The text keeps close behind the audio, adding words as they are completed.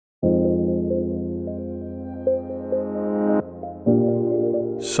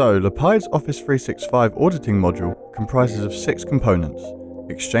So, Lepide's Office 365 auditing module comprises of 6 components: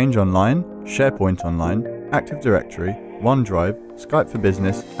 Exchange Online, SharePoint Online, Active Directory, OneDrive, Skype for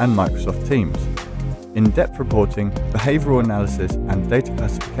Business, and Microsoft Teams. In-depth reporting, behavioral analysis, and data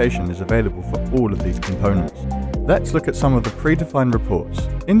classification is available for all of these components. Let's look at some of the predefined reports.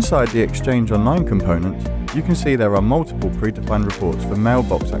 Inside the Exchange Online component, you can see there are multiple predefined reports for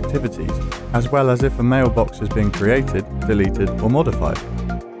mailbox activities, as well as if a mailbox is being created, deleted, or modified.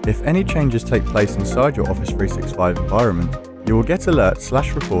 If any changes take place inside your Office 365 environment, you will get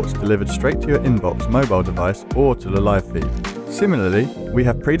alerts/reports delivered straight to your inbox mobile device or to the live feed. Similarly, we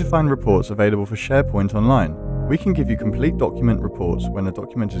have predefined reports available for SharePoint Online. We can give you complete document reports when a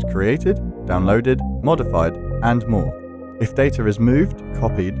document is created, downloaded, modified, and more. If data is moved,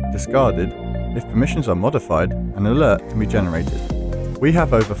 copied, discarded, if permissions are modified, an alert can be generated. We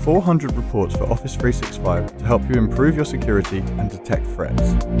have over 400 reports for Office 365 to help you improve your security and detect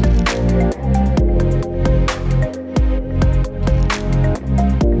threats.